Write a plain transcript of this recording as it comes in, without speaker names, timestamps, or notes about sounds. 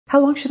How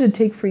long should it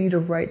take for you to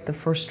write the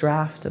first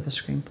draft of a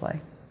screenplay?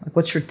 Like,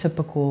 what's your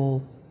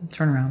typical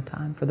turnaround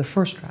time for the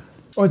first draft?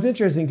 Well, it's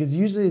interesting because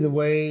usually the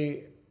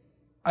way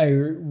I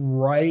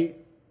write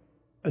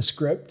a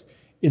script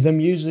is I'm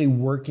usually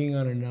working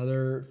on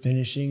another,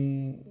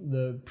 finishing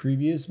the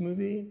previous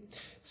movie.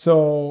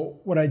 So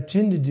what I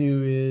tend to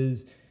do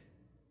is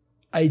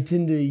I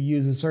tend to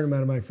use a certain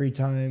amount of my free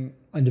time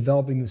on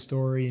developing the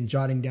story and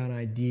jotting down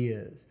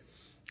ideas.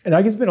 And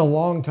I can spend a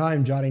long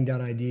time jotting down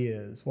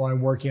ideas while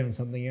I'm working on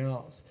something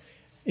else.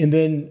 And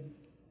then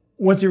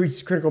once it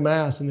reaches critical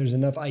mass and there's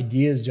enough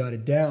ideas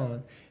jotted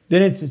down,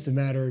 then it's just a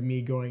matter of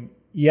me going,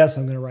 yes,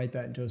 I'm going to write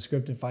that into a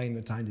script and finding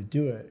the time to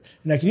do it.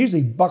 And I can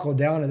usually buckle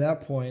down at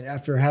that point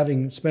after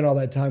having spent all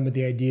that time with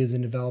the ideas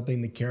and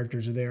developing the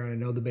characters are there. And I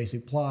know the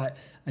basic plot.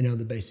 I know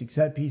the basic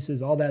set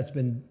pieces. All that's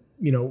been,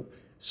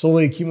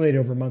 slowly accumulated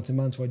over months and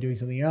months while doing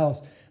something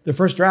else. The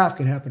first draft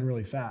can happen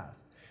really fast.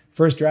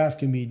 First draft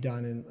can be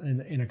done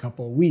in a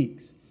couple of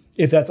weeks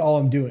if that's all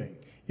I'm doing.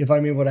 If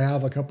I'm able to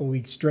have a couple of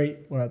weeks straight,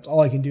 well, that's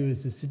all I can do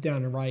is to sit down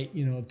and write,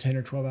 10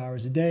 or 12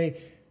 hours a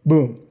day,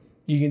 boom,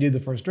 you can do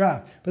the first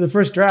draft. But the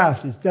first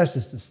draft that's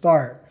just the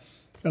start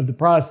of the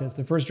process.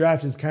 The first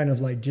draft is kind of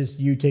like just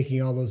you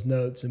taking all those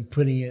notes and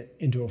putting it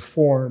into a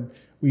form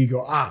where you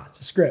go,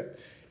 it's a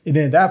script. And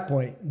then at that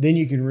point, then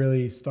you can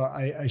really start.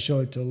 I show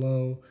it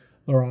to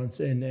Laurence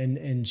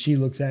and she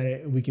looks at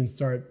it and we can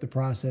start the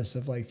process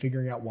of like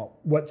figuring out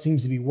what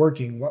seems to be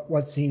working,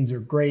 what scenes are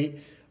great.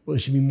 Well, there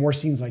should be more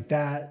scenes like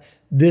that.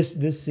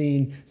 This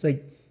scene, it's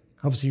like,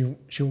 obviously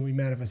she won't be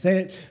mad if I say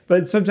it,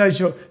 but sometimes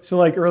so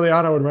like early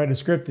on I would write a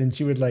script and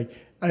she would like,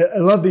 I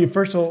love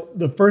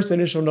the first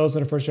initial notes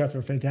on the first draft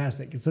are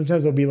fantastic. And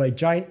sometimes there'll be like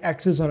giant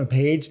X's on a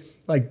page,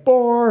 like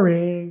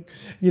boring,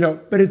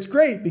 but it's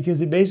great because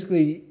it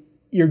basically,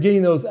 you're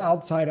getting those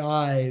outside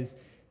eyes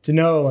to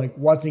know like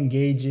what's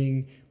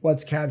engaging,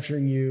 what's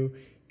capturing you.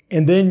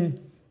 And then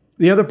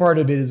the other part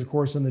of it is, of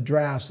course, on the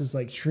drafts is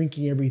like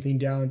shrinking everything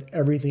down,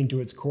 everything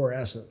to its core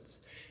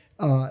essence.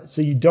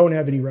 So you don't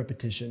have any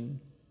repetition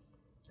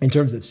in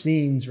terms of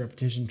scenes,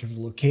 repetition in terms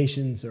of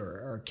locations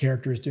or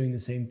characters doing the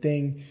same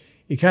thing.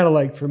 It kind of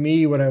like, for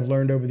me, what I've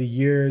learned over the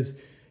years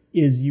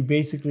is you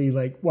basically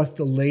like, what's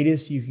the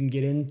latest you can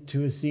get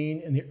into a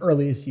scene and the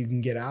earliest you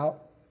can get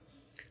out?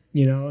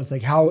 It's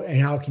like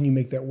how can you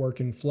make that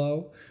work and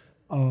flow?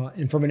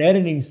 And from an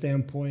editing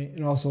standpoint,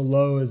 and also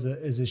Lo as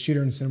a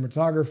shooter and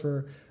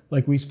cinematographer,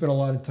 like we spent a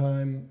lot of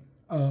time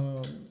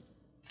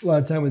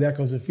with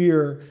Echoes of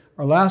Fear.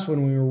 Our last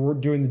one, when we were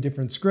doing the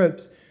different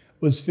scripts,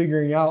 was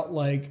figuring out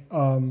like,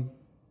 how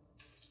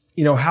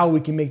we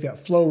can make that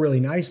flow really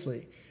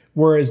nicely.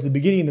 Whereas the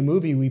beginning of the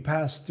movie, we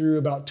passed through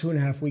about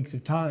 2.5 weeks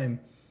of time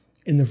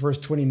in the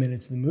first 20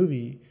 minutes of the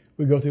movie.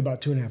 We go through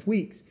about 2.5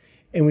 weeks.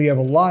 And we have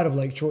a lot of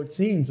like short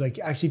scenes. Like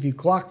actually, if you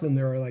clock them,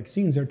 there are like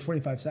scenes that are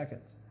 25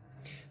 seconds.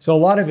 So a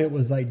lot of it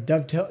was like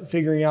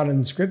figuring out in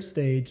the script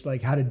stage,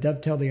 like how to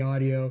dovetail the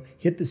audio,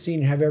 hit the scene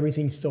and have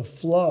everything still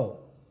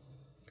flow.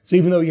 So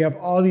even though you have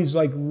all these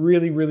like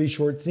really, really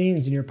short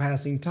scenes and you're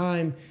passing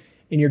time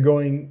and you're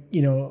going,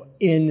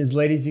 in as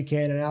late as you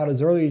can and out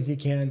as early as you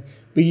can,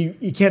 but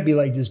you can't be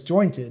like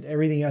disjointed.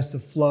 Everything has to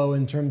flow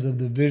in terms of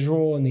the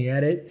visual and the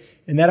edit.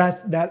 And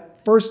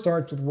that first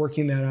starts with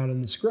working that out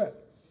in the script.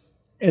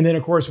 And then,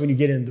 of course, when you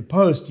get into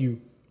post, you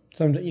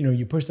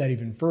push that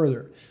even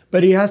further.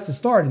 But it has to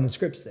start in the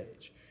script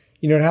stage.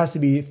 It has to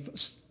be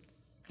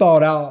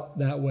thought out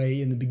that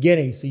way in the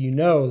beginning, so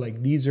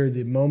like these are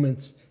the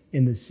moments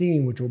in the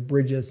scene which will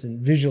bridge us and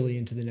visually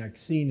into the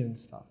next scene and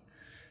stuff.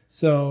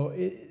 So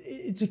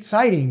it's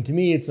exciting to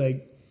me. It's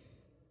like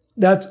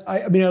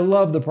I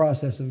love the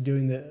process of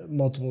doing the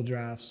multiple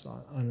drafts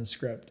on a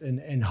script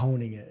and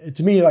honing it.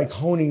 To me, like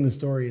honing the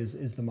story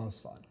is the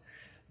most fun.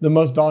 The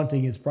most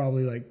daunting is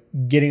probably like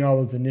getting all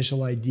those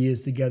initial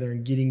ideas together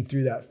and getting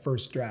through that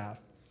first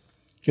draft.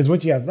 Because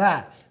once you have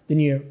that, then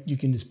you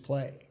can just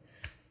play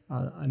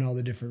on all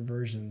the different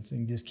versions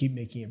and just keep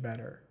making it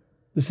better.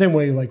 The same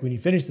way, like when you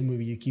finish the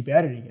movie, you keep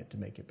editing it to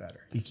make it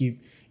better. You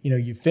keep,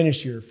 you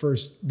finish your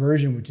first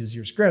version, which is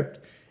your script,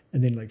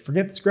 and then like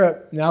forget the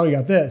script. Now we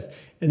got this,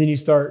 and then you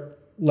start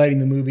letting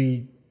the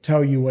movie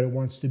tell you what it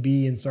wants to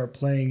be and start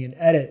playing and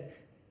edit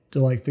to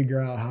like figure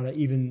out how to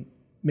even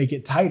make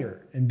it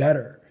tighter and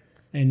better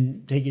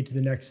and take it to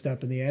the next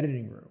step in the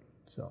editing room.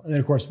 So, and then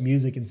of course,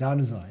 music and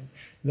sound design.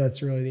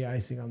 That's really the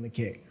icing on the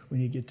cake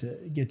when you get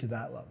to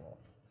that level.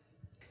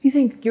 Do you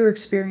think your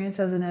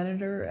experience as an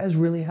editor has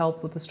really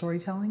helped with the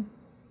storytelling?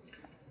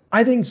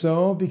 I think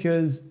so,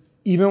 because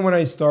even when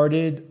I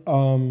started,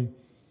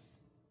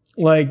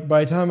 like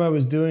by the time I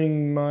was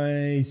doing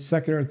my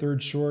second or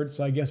third short,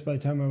 so I guess by the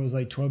time I was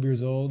like 12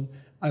 years old,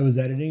 I was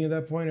editing at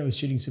that point. I was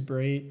shooting Super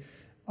 8.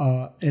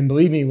 And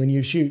believe me, when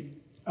you shoot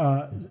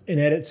and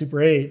edit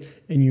Super 8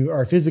 and you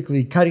are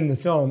physically cutting the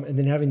film and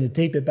then having to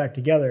tape it back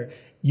together,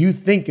 you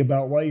think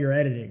about what you're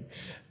editing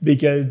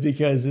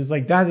because it's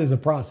like that is a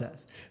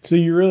process. So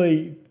you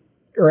really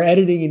are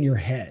editing in your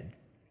head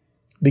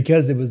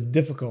because it was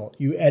difficult.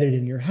 You edit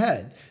in your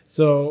head.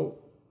 So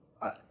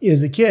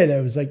as a kid, I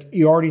was like,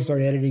 you already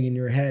start editing in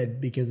your head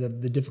because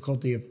of the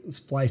difficulty of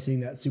splicing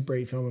that Super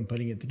 8 film and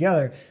putting it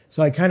together.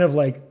 So I kind of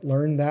like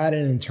learned that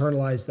and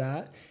internalized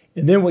that.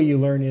 And then what you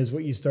learn is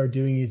what you start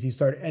doing is you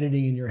start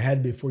editing in your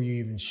head before you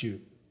even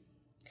shoot.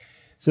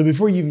 So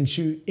before you even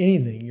shoot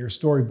anything, you're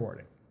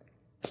storyboarding.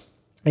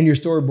 And you're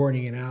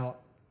storyboarding it out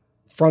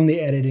from the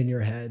edit in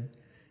your head.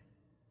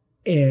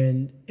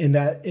 And in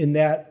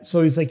that,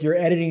 so it's like you're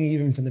editing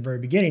even from the very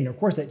beginning. Of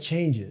course, that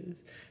changes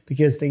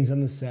because things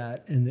on the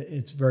set and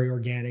it's very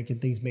organic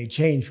and things may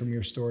change from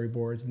your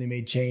storyboards and they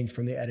may change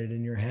from the edit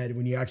in your head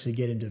when you actually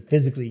get into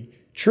physically,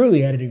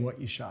 truly editing what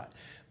you shot.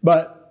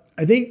 But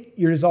I think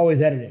you're just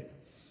always editing.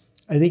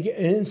 I think,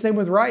 and the same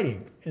with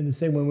writing. And the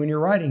same when you're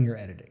writing, you're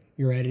editing.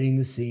 You're editing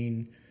the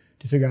scene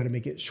to figure out how to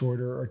make it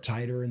shorter or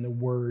tighter in the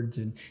words.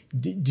 And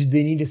do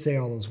they need to say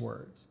all those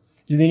words?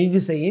 Do they need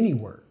to say any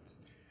words?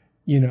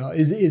 You know,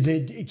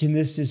 can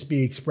this just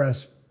be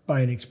expressed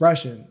by an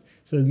expression?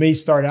 So it may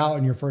start out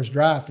in your first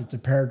draft, it's a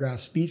paragraph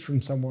speech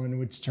from someone,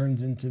 which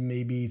turns into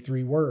maybe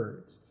 3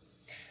 words.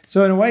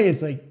 So in a way,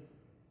 it's like,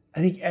 I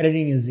think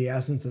editing is the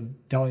essence of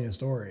telling a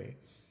story,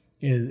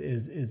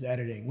 is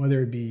editing,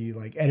 whether it be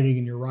like editing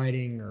in your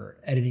writing or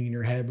editing in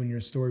your head when you're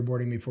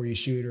storyboarding before you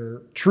shoot,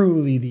 or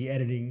truly the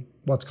editing,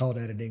 what's called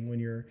editing when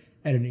you're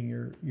editing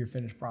your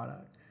finished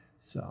product.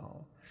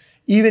 So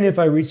even if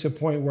I reached a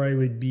point where I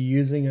would be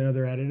using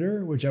another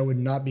editor, which I would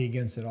not be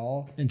against at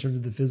all in terms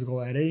of the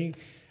physical editing,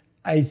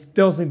 I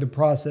still think the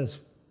process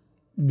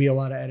would be a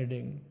lot of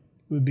editing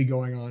would be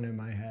going on in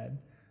my head,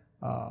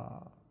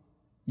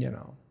 you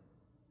know.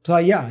 So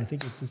yeah, I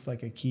think it's just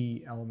like a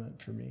key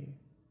element for me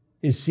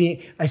is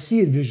I see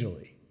it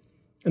visually.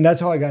 And that's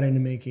how I got into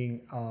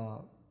making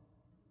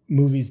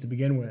movies to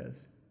begin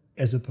with,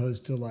 as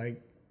opposed to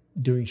like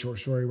doing short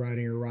story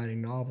writing or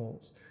writing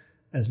novels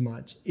as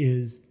much,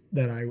 is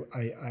that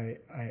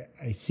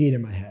I see it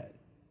in my head.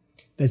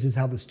 This is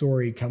how the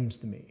story comes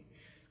to me.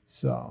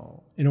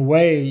 So in a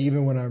way,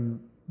 even when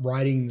I'm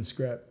writing the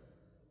script,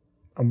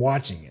 I'm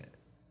watching it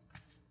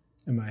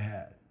in my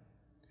head.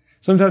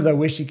 Sometimes I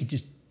wish you could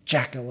just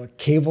jack a little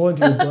cable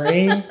into your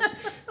brain.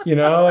 You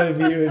know,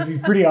 it'd be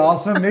pretty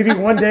awesome. Maybe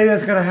one day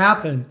that's going to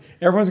happen.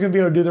 Everyone's going to be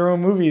able to do their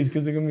own movies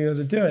because they're going to be able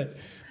to do it.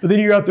 But then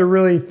you have to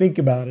really think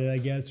about it, I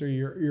guess, or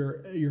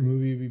your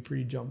movie would be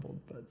pretty jumbled.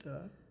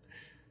 But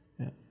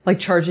yeah. Like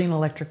charging an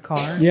electric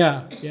car?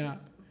 Yeah, yeah.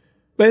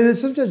 But then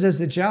sometimes that's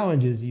the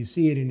challenge is you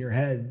see it in your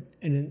head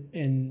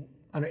and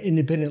on an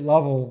independent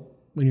level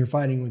when you're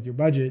fighting with your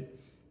budget,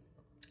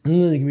 it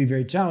can be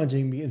very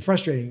challenging and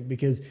frustrating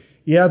because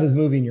you have this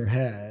movie in your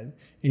head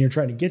and you're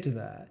trying to get to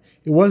that.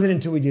 It wasn't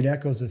until we did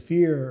Echoes of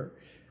Fear,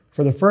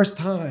 for the first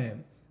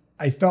time,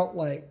 I felt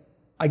like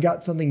I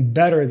got something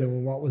better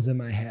than what was in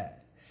my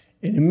head.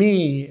 And to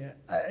me,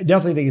 I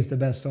definitely think it's the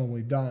best film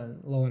we've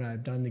done, Lo and I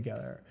have done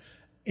together.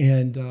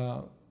 And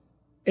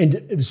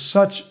it was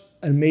such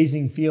an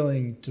amazing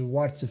feeling to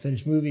watch the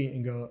finished movie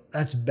and go,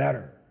 that's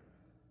better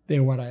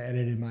than what I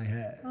edited in my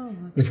head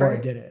before great.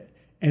 I did it.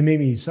 And it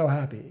made me so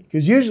happy.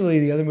 Because usually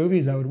the other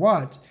movies I would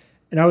watch,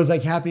 and I was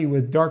like happy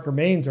with Dark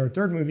Remains, our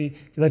third movie,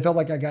 because I felt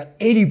like I got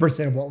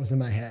 80% of what was in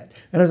my head.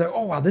 And I was like,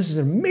 oh wow, this is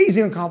an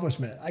amazing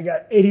accomplishment. I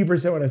got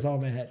 80% what I saw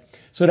in my head.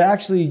 So to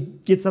actually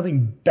get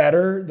something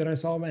better than I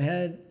saw in my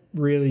head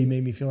really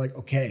made me feel like,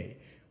 okay,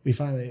 we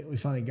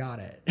finally got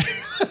it.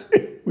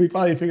 We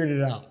finally figured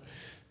it out.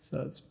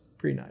 So it's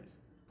pretty nice.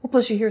 Well,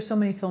 plus you hear so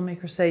many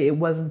filmmakers say it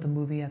wasn't the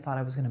movie I thought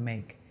I was going to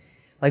make.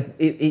 Like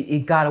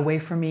it got away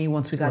from me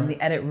once we got in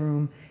the edit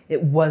room.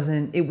 It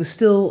wasn't. It was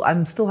still.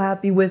 I'm still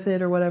happy with it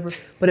or whatever.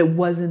 But it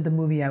wasn't the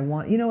movie I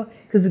want. You know,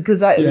 because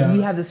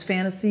we have this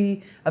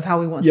fantasy of how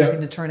we want something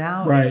to turn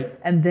out. Right.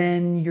 And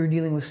then you're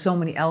dealing with so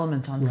many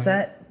elements on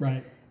set.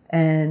 Right.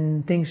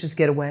 And things just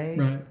get away.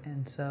 Right.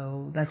 And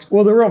so that's.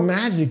 Well, the real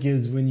magic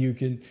is when you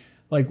can,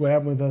 like what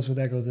happened with us with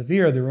Echoes of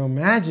Fear. The real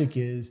magic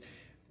is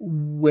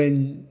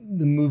when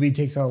the movie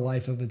takes on a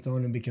life of its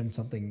own and becomes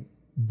something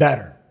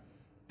better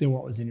than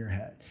what was in your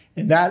head.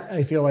 And that,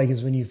 I feel like,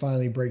 is when you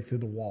finally break through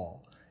the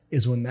wall,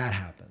 is when that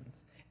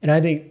happens. And I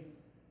think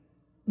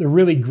the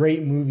really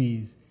great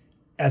movies,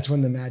 that's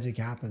when the magic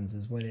happens,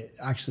 is when it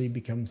actually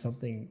becomes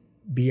something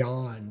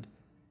beyond.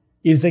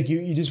 It's like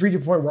you just reach a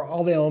point where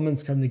all the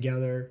elements come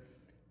together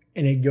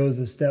and it goes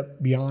a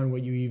step beyond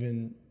what you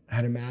even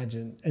had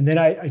imagined. And then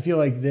I feel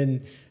like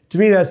then, to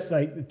me, it's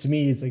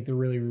like the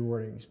really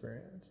rewarding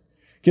experience.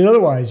 Because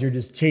otherwise, you're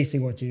just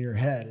chasing what's in your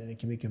head and it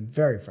can become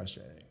very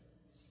frustrating.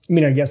 I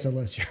mean, I guess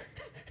unless you're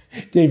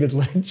David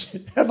Lynch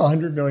and have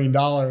 $100 million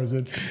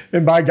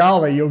and by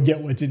golly, you'll get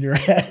what's in your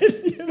head,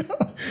 you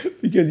know,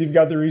 because you've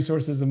got the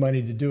resources and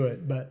money to do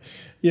it. But,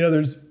 you know,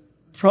 there's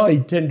probably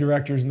 10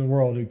 directors in the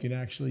world who can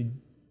actually,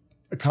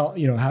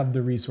 you know, have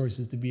the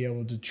resources to be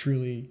able to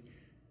truly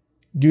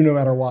do no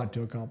matter what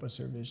to accomplish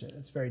their vision.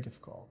 It's very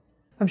difficult.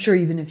 I'm sure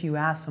even if you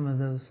ask some of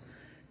those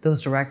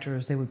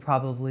directors, they would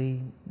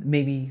probably,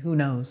 maybe, who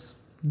knows,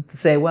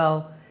 say,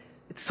 well,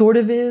 it sort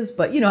of is,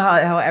 but you know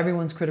how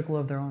everyone's critical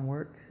of their own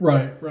work.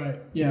 Right, yeah.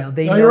 You know,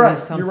 they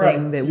notice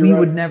something that we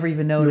would never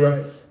even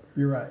notice.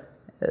 You're right.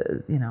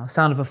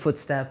 sound of a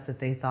footstep that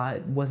they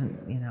thought wasn't,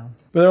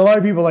 But there are a lot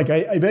of people like,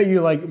 I bet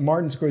you like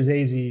Martin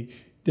Scorsese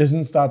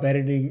doesn't stop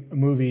editing a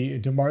movie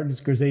until Martin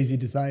Scorsese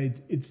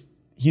decides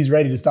he's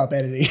ready to stop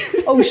editing.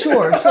 Oh,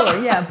 sure,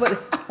 yeah, but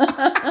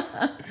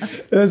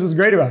that's what's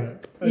great about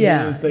it. I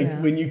Yeah, mean, it's like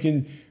when you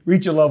can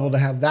reach a level to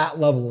have that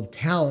level of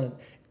talent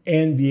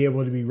and be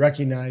able to be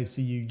recognized,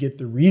 so you get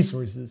the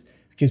resources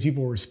because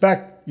people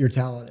respect your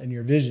talent and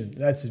your vision.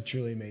 That's a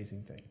truly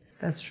amazing thing.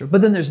 That's true.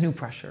 But then there's new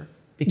pressure.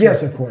 Because,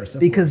 Yes, of course.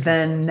 Because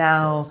then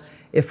now,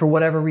 if for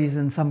whatever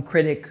reason some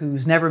critic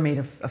who's never made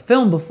a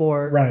film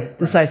before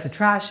decides to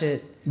trash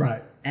it,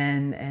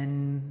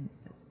 and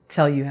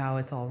tell you how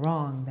it's all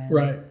wrong, then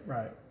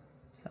right.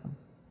 So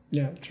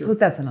Yeah, true. but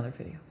that's another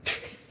video.